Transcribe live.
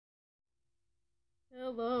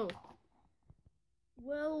Hello.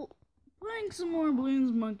 Well, playing some more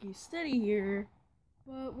Bloons Monkey Steady here,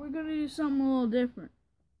 but we're gonna do something a little different.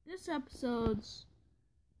 This episode's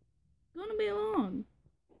gonna be long.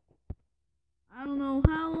 I don't know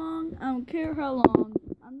how long, I don't care how long,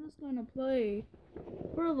 I'm just gonna play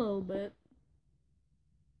for a little bit.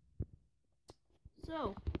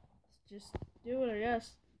 So, let's just do it, I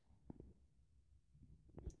guess.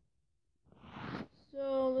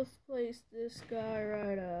 So, let's place this guy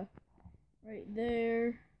right there. Right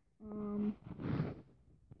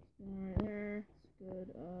there. It's good.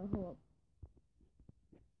 Hold up.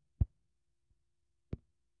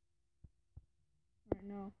 Alright,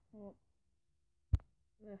 no. Hold up.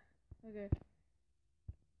 Ugh. Okay.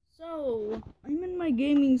 So, I'm in my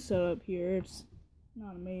gaming setup here. It's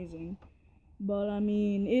not amazing. But, I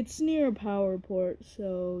mean, it's near a power port,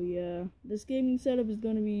 so yeah. This gaming setup is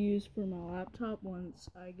going to be used for my laptop once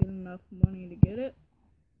I get enough money to get it.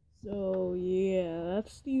 So, yeah,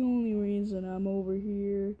 that's the only reason I'm over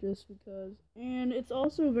here, just because. And it's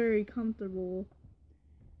also very comfortable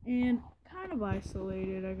and kind of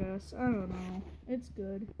isolated, I guess. I don't know. It's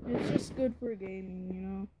good. It's just good for gaming, you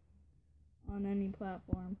know, on any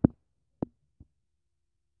platform.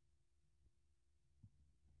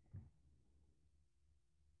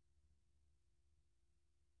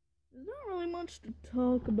 There's not really much to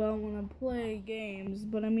talk about when I play games,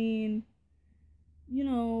 but I mean, you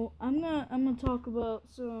know, I'm gonna talk about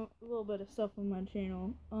a little bit of stuff on my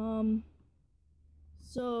channel.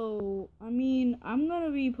 So I mean, I'm gonna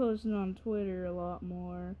be posting on Twitter a lot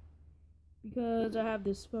more because I have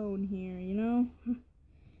this phone here, you know.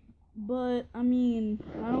 But I mean,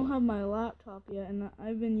 I don't have my laptop yet, and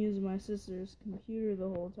I've been using my sister's computer the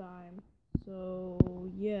whole time. So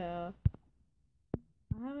yeah,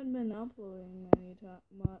 I haven't been uploading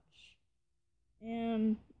much.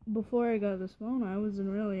 And before I got this phone, I wasn't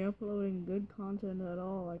really uploading good content at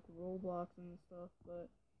all, like Roblox and stuff, but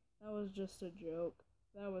that was just a joke.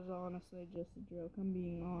 That was honestly just a joke. I'm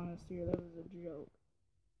being honest here, that was a joke.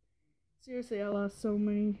 Seriously, I lost so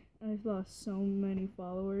many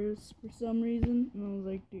followers for some reason, and I was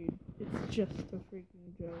like, dude, it's just a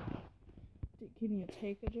freaking joke. Can you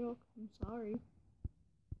take a joke? I'm sorry.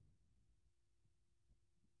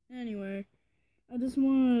 Anyway, I just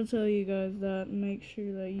wanted to tell you guys that and make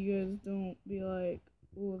sure that you guys don't be like,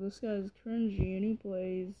 oh, this guy's cringy and he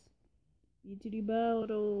plays ETD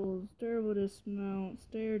battles, turbo dismount,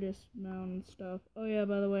 stair dismount and stuff. Oh yeah,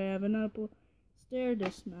 by the way, I have an stair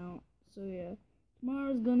dismount. So yeah,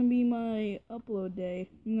 tomorrow's gonna be my upload day.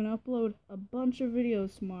 I'm gonna upload a bunch of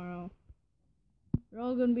videos tomorrow. They're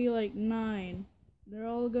all gonna be like 9. They're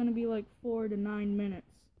all gonna be like 4 to 9 minutes.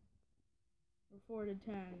 Or 4 to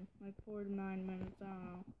 10, like 4 to 9 minutes, I don't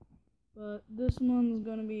know. But this one's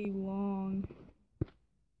gonna be long,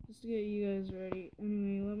 just to get you guys ready.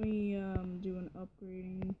 Anyway, let me do an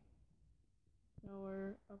upgrading.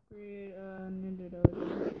 Tower, upgrade Ninja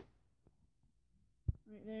Dojo.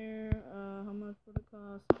 Right there, how much would it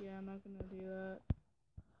cost? Yeah, I'm not gonna do that.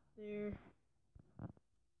 There.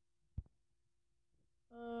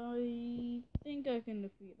 I think I can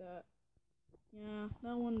defeat that. Yeah,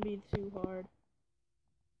 that wouldn't be too hard.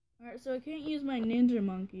 Alright, so I can't use my ninja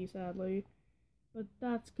monkey, sadly. But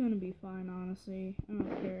that's gonna be fine, honestly. I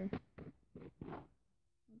don't care. I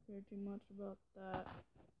don't care too much about that.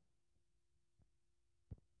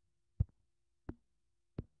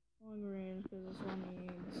 Long range, because this one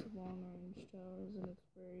needs long range towers, and it's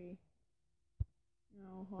very,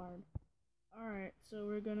 hard. Alright, so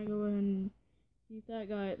we're gonna go ahead and keep that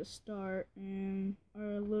guy at the start, and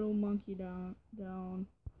our little monkey down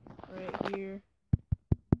right here.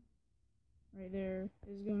 Right there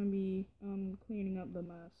is gonna be cleaning up the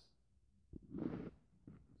mess.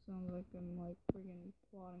 Sounds like I'm like friggin'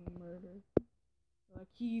 plotting murder. Like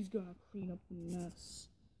he's gonna clean up the mess.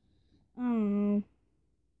 I don't know.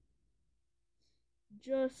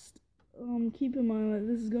 Just keep in mind that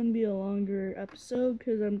this is gonna be a longer episode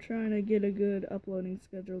because I'm trying to get a good uploading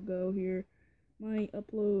schedule go here. Might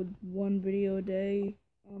upload 1 video a day.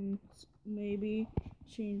 Maybe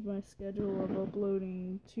change my schedule of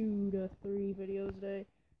uploading 2 to 3 videos a day.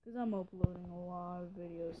 Because I'm uploading a lot of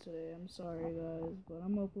videos today. I'm sorry, guys, but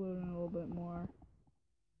I'm uploading a little bit more.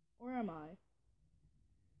 Or am I?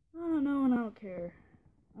 I don't know, and I don't care.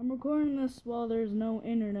 I'm recording this while there's no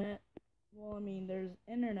internet. Well, I mean, there's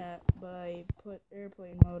internet, but I put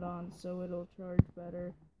airplane mode on, so it'll charge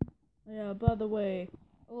better. Yeah, by the way,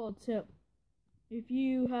 a little tip. If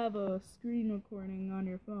you have a screen recording on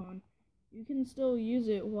your phone, you can still use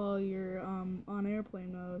it while you're on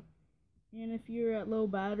airplane mode. And if you're at low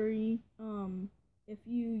battery, if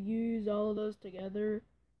you use all of those together,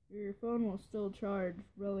 your phone will still charge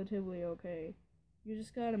relatively okay. You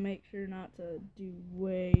just gotta make sure not to do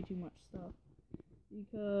way too much stuff.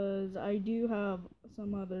 Because I do have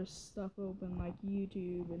some other stuff open, like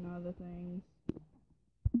YouTube and other things.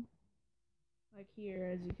 Like here,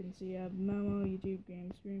 as you can see, I have Memo, YouTube,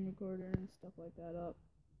 game, screen recorder, and stuff like that up.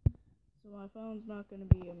 So my phone's not gonna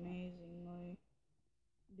be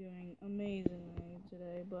doing amazingly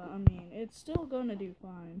today, but I mean, it's still gonna do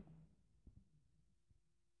fine.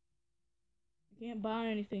 I can't buy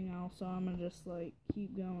anything else, so I'm gonna just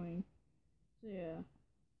keep going. So yeah,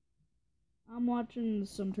 I'm watching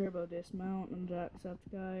some Turbo Dismount and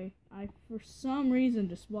Jacksepticeye. I for some reason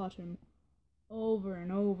just watch him over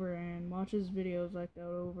and over and watch his videos like that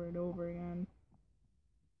over and over again.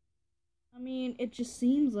 I mean, it just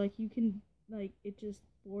seems like you can it just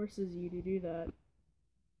forces you to do that.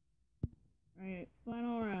 Alright,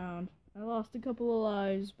 final round. I lost a couple of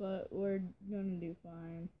lives, but we're gonna do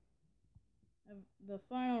fine. The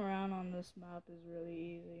final round on this map is really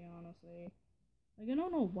easy, honestly. I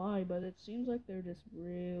don't know why, but it seems like they're just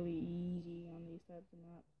really easy on these types of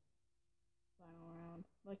maps. Final round.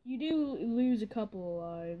 You do lose a couple of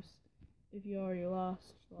lives if you already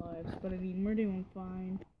lost lives, but I mean, we're doing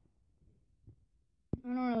fine. I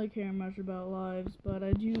don't really care much about lives, but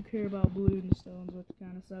I do care about Bloons stones, which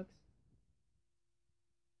kind of sucks.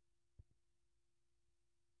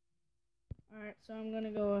 Alright, so I'm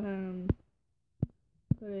gonna go ahead and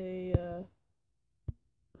put a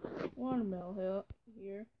watermelon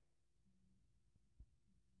here.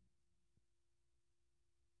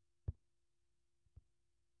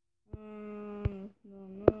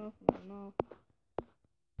 No.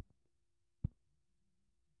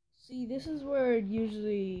 See, this is where I'd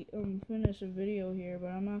usually finish a video here, but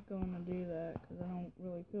I'm not going to do that because I don't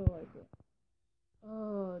really feel like it.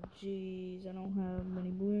 Oh, jeez, I don't have many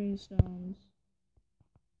Bloon stones.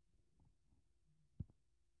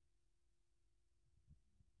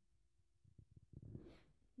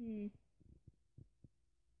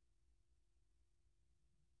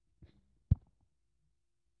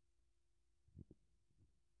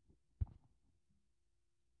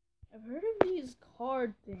 I've heard of these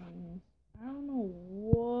card things. I don't know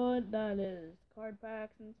what that is. Card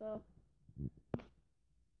packs and stuff.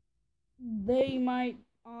 They might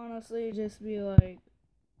honestly just be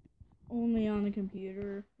only on the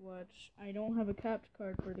computer, which I don't have a capture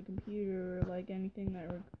card for the computer or anything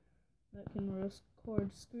that can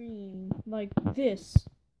record screen like this.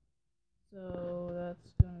 So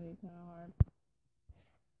that's gonna be kind of hard.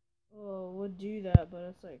 Oh, would do that, but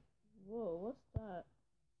it's whoa, what's that?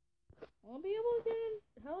 I'll be able to get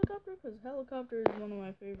a helicopter because helicopter is one of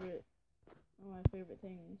my favorite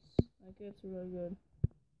things. It's really good.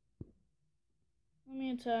 Let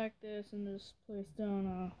me attack this and just place down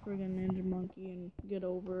a friggin' ninja monkey and get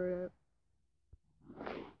over it.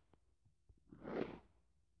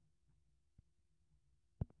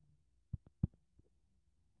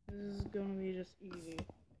 This is gonna be just easy.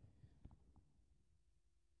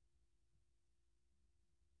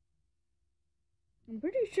 I'm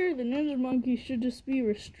pretty sure the ninja monkey should just be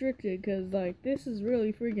restricted because this is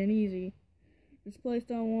really friggin' easy. Just place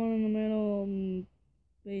down one in the middle and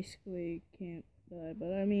basically can't die,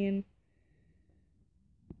 but I mean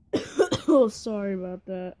oh, sorry about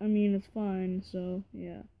that. I mean, it's fine, so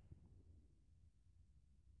yeah.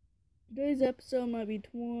 Today's episode might be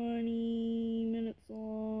 20 minutes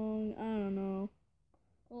long. I don't know.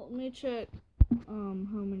 Well, let me check how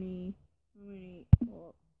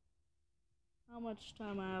much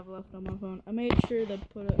time I have left on my phone. I made sure to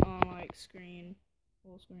put it on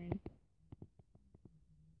full screen.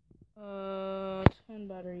 10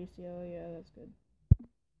 battery CL, yeah, that's good.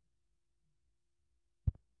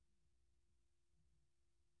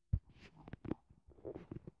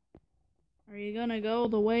 Are you gonna go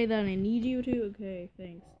the way that I need you to? Okay,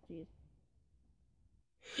 thanks. Jeez.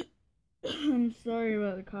 I'm sorry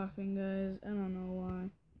about the coughing, guys. I don't know why.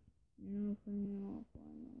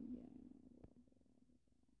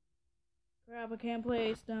 Crap, I can't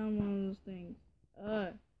place down one of those things.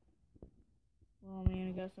 Well, man,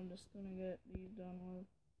 I guess I'm just gonna get these done with.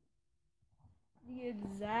 The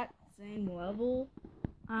exact same level?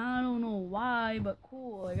 I don't know why, but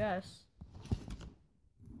cool, I guess.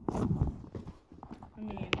 I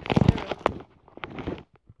mean, sure.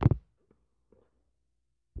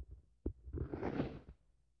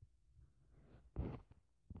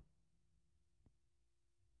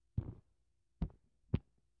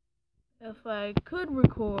 If I could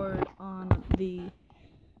record on the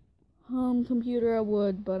home computer, I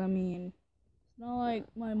would, but I mean, it's not like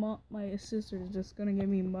my sister's just gonna give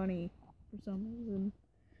me money for some reason.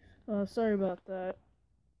 Sorry about that.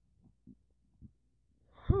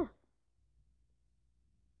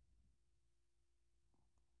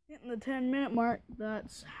 Hitting the 10-minute mark,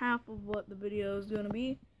 that's half of what the video is gonna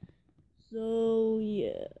be. So,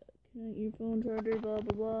 yeah. Connect your phone charger, blah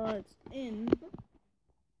blah blah, it's in.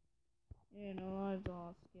 And live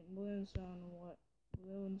off, getting Bloons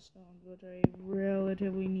stones, which I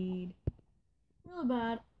relatively need. Really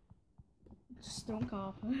bad. Just don't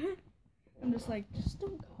cough. I'm just like, just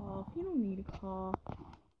don't cough. You don't need to cough.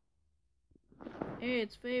 Hey,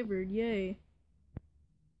 it's favored. Yay.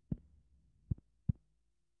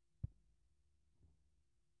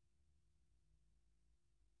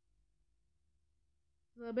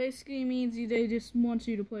 So that basically means they just want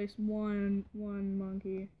you to place one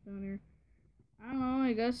monkey down here. I don't know.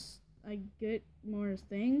 I guess I get more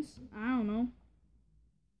things. I don't know.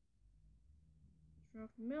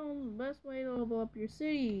 Construct mills, the best way to level up your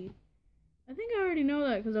city. I think I already know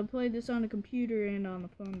that because I've played this on the computer and on the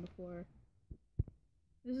phone before.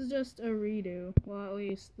 This is just a redo. Well, at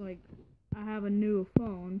least, like, I have a new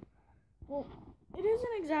phone. Well, it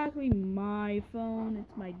isn't exactly my phone.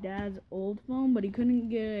 It's my dad's old phone, but he couldn't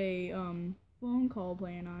get a phone call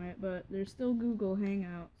plan on it. But there's still Google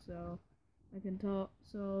Hangout, so I can talk.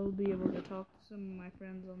 So I'll be able to talk to some of my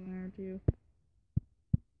friends on there too.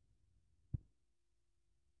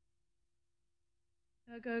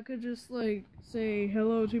 Like I could just like say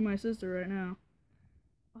hello to my sister right now.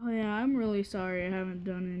 Oh yeah, I'm really sorry I haven't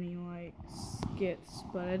done any like skits,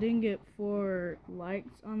 but I didn't get 4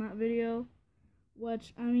 likes on that video.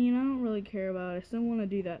 Which, I mean, I don't really care about. I still want to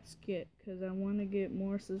do that skit because I want to get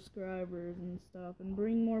more subscribers and stuff and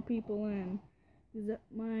bring more people in. Because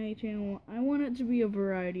my channel, I want it to be a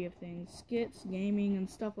variety of things. Skits, gaming, and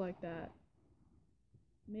stuff like that.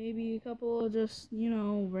 Maybe a couple of just,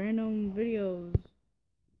 random videos.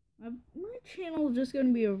 My channel is just going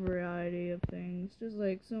to be a variety of things. Just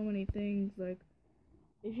like so many things. Like,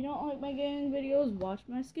 if you don't like my gaming videos, watch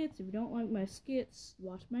my skits. If you don't like my skits,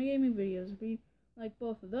 watch my gaming videos. If you like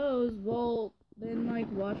both of those, well, then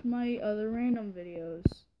watch my other random videos.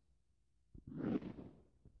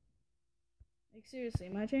 Like seriously,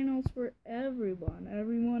 my channel's for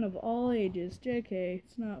everyone of all ages. JK,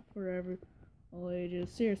 it's not for all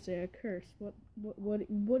ages. Seriously, I curse. What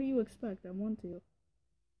do you expect? I want to.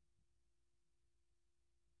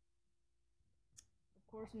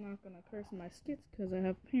 Of course, I'm not gonna curse my skits because I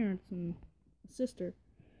have parents and a sister.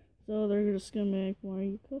 So they're just gonna be like, why are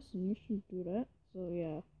you cussing? You shouldn't do that. So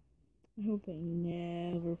yeah, I hope they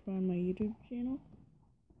never find my YouTube channel.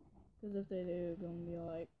 Because if they do, they're gonna be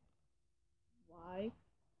like, why?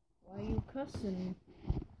 Why are you cussing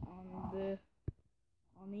on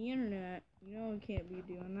the internet? You know you can't be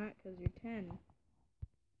doing that because you're 10.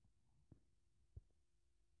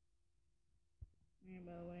 And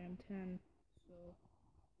by the way, I'm 10, so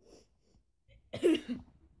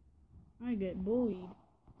I get bullied.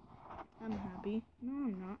 I'm happy. No,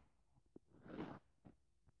 I'm not.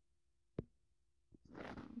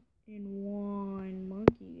 And 1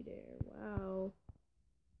 monkey there. Wow.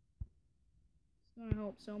 It's gonna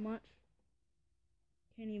help so much.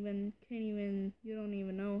 You don't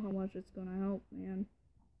even know how much it's gonna help, man.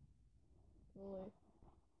 Really.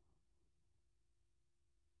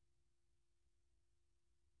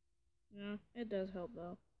 Yeah, it does help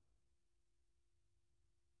though.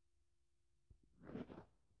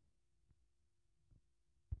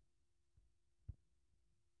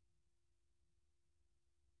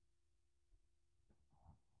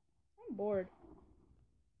 I'm bored.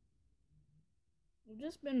 I've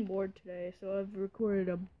just been bored today, so I've recorded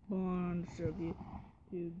a bunch of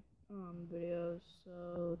YouTube videos.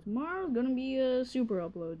 So tomorrow's gonna be a super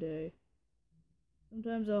upload day.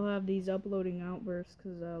 Sometimes I'll have these uploading outbursts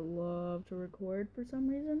because I love to record for some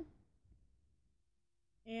reason.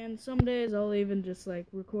 And some days I'll even just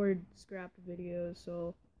record scrapped videos.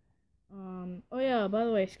 So oh yeah, by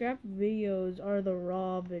the way, scrapped videos are the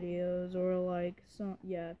raw videos, or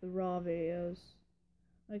the raw videos.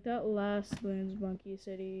 Like that last Bloons Monkey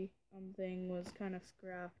City thing was kind of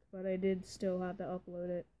scrapped, but I did still have to upload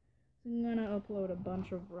it. So I'm gonna upload a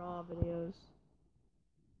bunch of raw videos.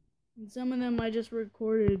 And some of them I just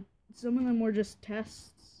recorded, some of them were just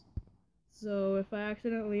tests. So if I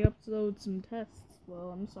accidentally upload some tests,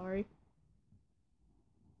 well, I'm sorry.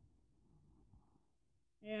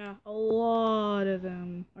 Yeah, a lot of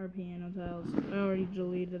them are piano tiles. I already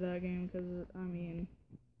deleted that game because,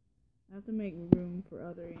 I have to make room for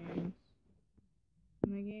other games.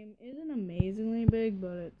 My game isn't amazingly big,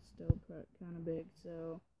 but it's still kind of big,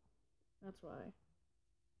 so that's why.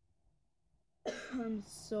 I'm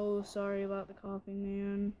so sorry about the coughing,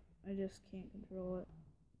 man. I just can't control it.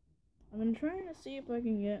 I've been trying to see if I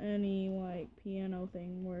can get any, like, piano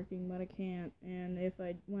thing working, but I can't. And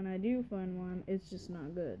when I do find one, it's just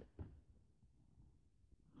not good.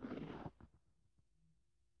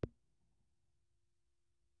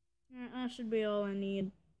 Alright, that should be all I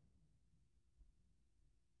need.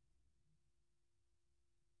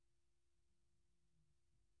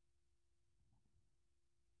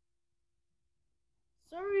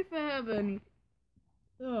 Sorry if I have any...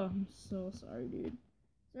 Oh, I'm so sorry, dude.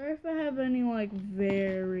 Sorry if I have any, like,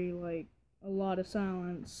 very, like, a lot of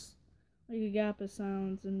silence. Like, a gap of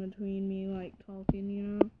silence in between me, like, talking, you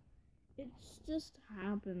know? It just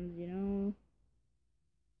happens, you know?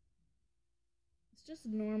 It's just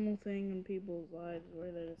a normal thing in people's lives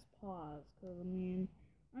where they just pause. Because, I mean,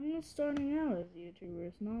 I'm just starting out as a YouTuber.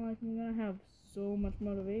 It's not like I'm gonna have so much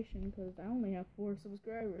motivation because I only have 4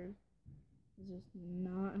 subscribers. It's just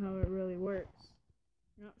not how it really works.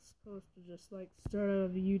 You're not supposed to just, like, start out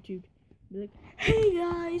of YouTube and be like, hey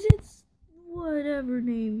guys, it's whatever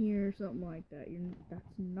name here or something like that.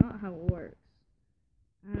 That's not how it works.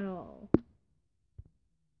 At all.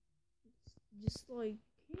 It's just, like,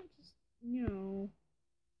 you can't just, you know,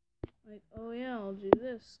 like, oh yeah, I'll do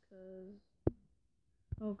this, cause,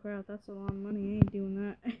 oh crap, that's a lot of money, I ain't doing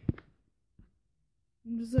that.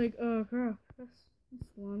 I'm just like, oh crap, that's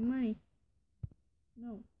a lot of money.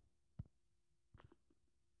 No.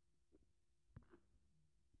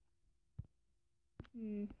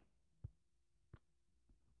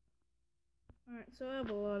 Alright, so I have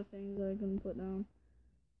a lot of things I can put down.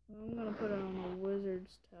 So I'm gonna put on a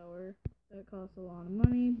wizard's tower. That costs a lot of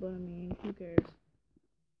money, but I mean, who cares?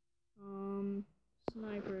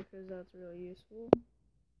 Sniper, because that's really useful.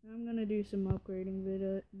 I'm gonna do some upgrading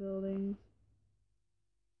buildings.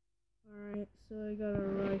 Alright, so I got a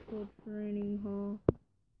rifle training hall.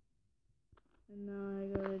 And now I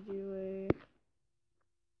gotta do a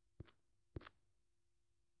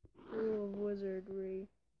school of wizardry.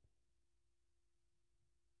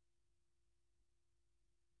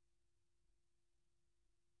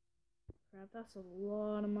 Crap, that's a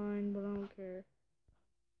lot of mine, but I don't care.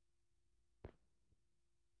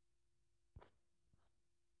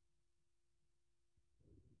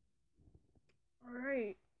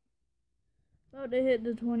 Alright. About to hit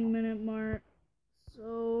the 20-minute mark.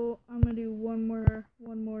 So I'm gonna do one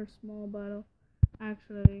more small battle.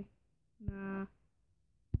 Actually, nah.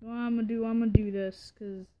 What I'm gonna do this,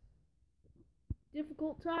 cause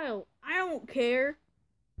difficult tile. I don't care.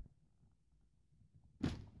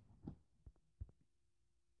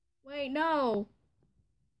 Wait, no.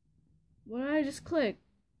 What did I just click?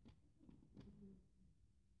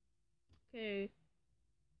 Okay.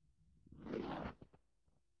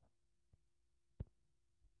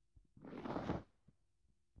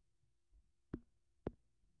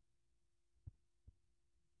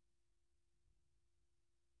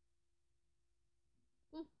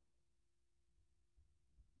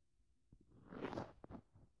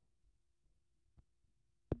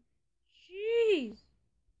 Jeez.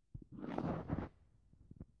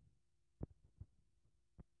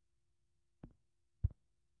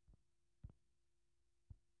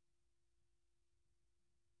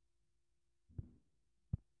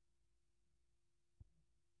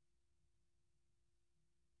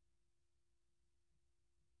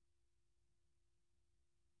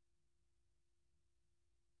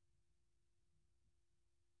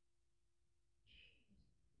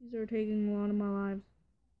 These are taking a lot of my lives.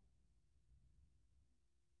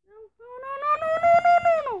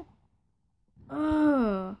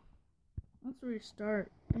 No. Let's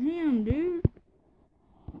restart. Damn, dude.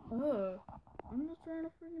 I'm just trying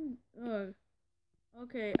to freaking.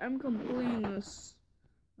 Okay, I'm completing this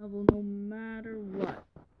level no matter what.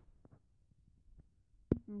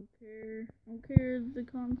 I don't care. I don't care the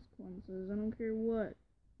consequences. I don't care what.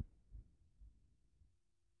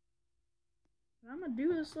 I'm gonna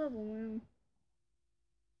do this level, man.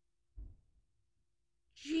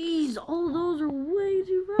 Jeez, all of those are way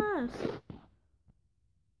too fast.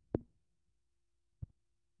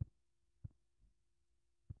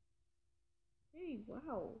 Hey,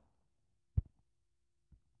 wow.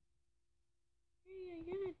 Hey, I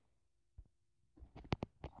get it.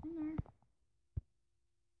 In there.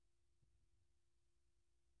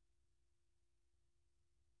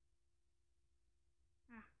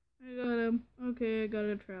 I got him. Okay, I got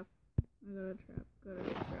a trap. Got a trap.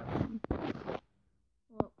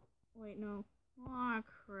 Well, wait, no. Ah,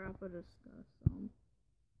 crap, I just got some.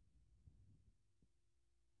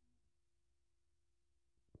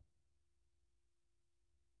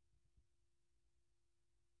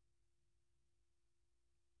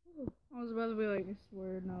 I was about to be like, I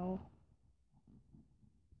swear, no.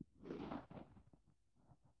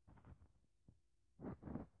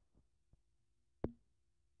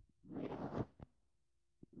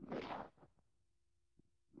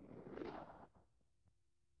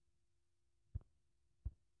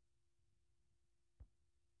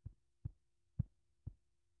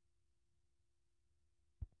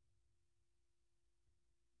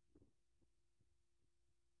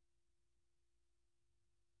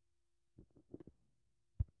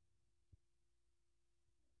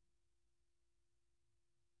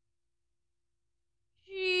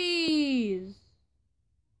 Jeez.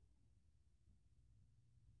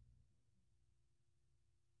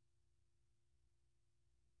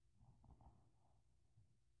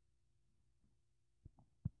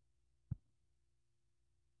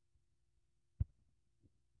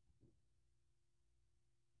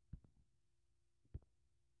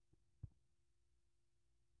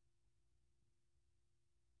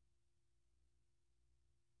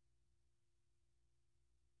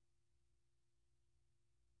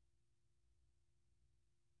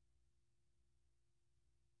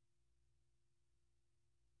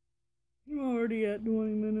 I'm already at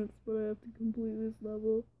 20 minutes, but I have to complete this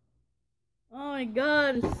level. Oh my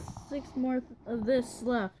god, 6 more of this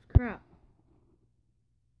left. Crap.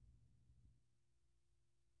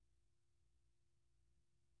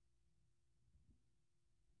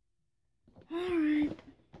 Alright.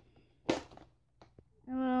 If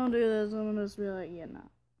I don't do this, I'm gonna just be like, yeah, nah.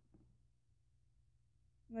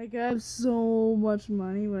 Like, I have so much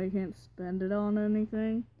money, but I can't spend it on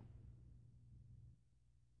anything.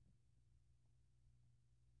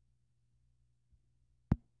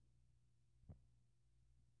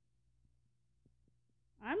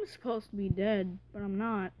 I'm supposed to be dead, but I'm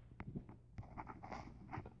not.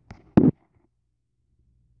 I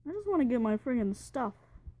just want to get my friggin' stuff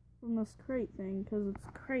from this crate thing, because it's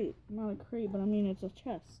a crate. Not a crate, but I mean it's a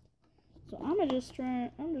chest. So I'm just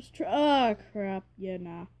trying, oh crap, yeah,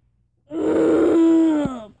 nah.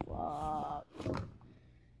 Ugh, fuck.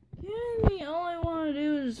 Kidding me, all I want to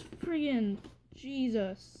do is friggin'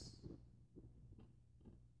 Jesus.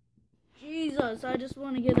 Jesus, I just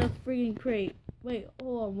want to get a friggin' crate. Wait,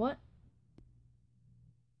 hold on, what?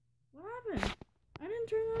 What happened? I didn't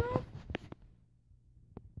turn that off?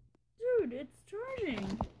 Dude, it's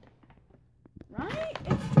charging. Right?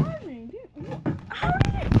 It's charging. Dude, how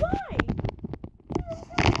did it? Why? Dude, it's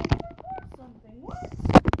trying to record something. What?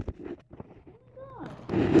 Oh my god.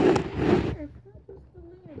 Here, that just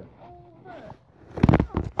deleted all of that.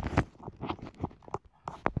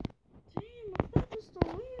 Damn, that just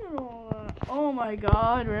deleted all that. Oh my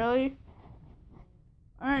god, really?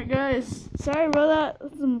 Alright guys, sorry about that.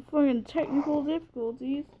 That's some fucking technical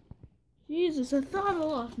difficulties. Jesus, I thought I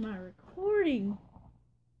lost my recording.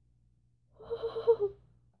 Oh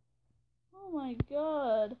my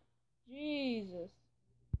god. Jesus.